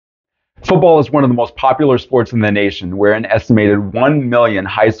Football is one of the most popular sports in the nation, where an estimated 1 million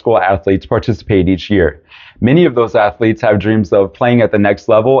high school athletes participate each year. Many of those athletes have dreams of playing at the next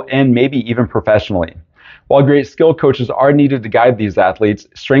level and maybe even professionally. While great skill coaches are needed to guide these athletes,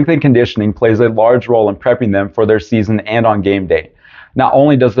 strength and conditioning plays a large role in prepping them for their season and on game day. Not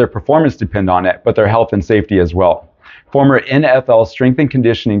only does their performance depend on it, but their health and safety as well. Former NFL strength and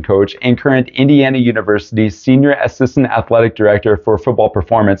conditioning coach and current Indiana University Senior Assistant Athletic Director for Football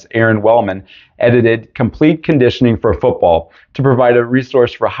Performance, Wellman, edited Complete Conditioning for Football to provide a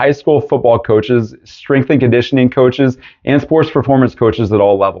resource for high school football coaches, strength and conditioning coaches, and sports performance coaches at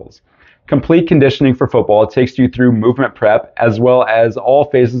all levels. Complete Conditioning for Football takes you through movement prep as well as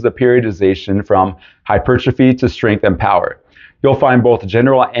all phases of periodization from hypertrophy to strength and power. You'll find both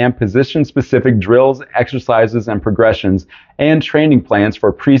general and position-specific drills, exercises, and progressions, and training plans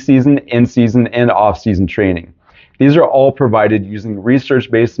for preseason, in-season, and off-season training. These are all provided using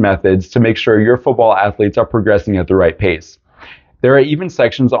research-based methods to make sure your football athletes are progressing at the right pace. There are even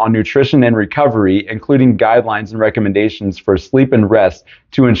sections on nutrition and recovery, including guidelines and recommendations for sleep and rest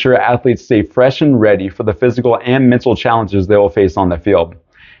to ensure athletes stay fresh and ready for the physical and mental challenges they will face on the field.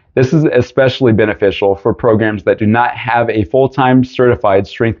 This is especially beneficial for programs that do not have a full-time certified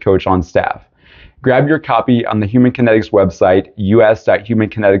strength coach on staff. Grab your copy on the Human Kinetics website,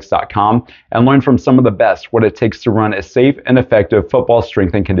 us.humankinetics.com, and learn from some of the best what it takes to run a safe and effective football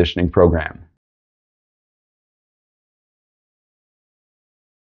strength and conditioning program.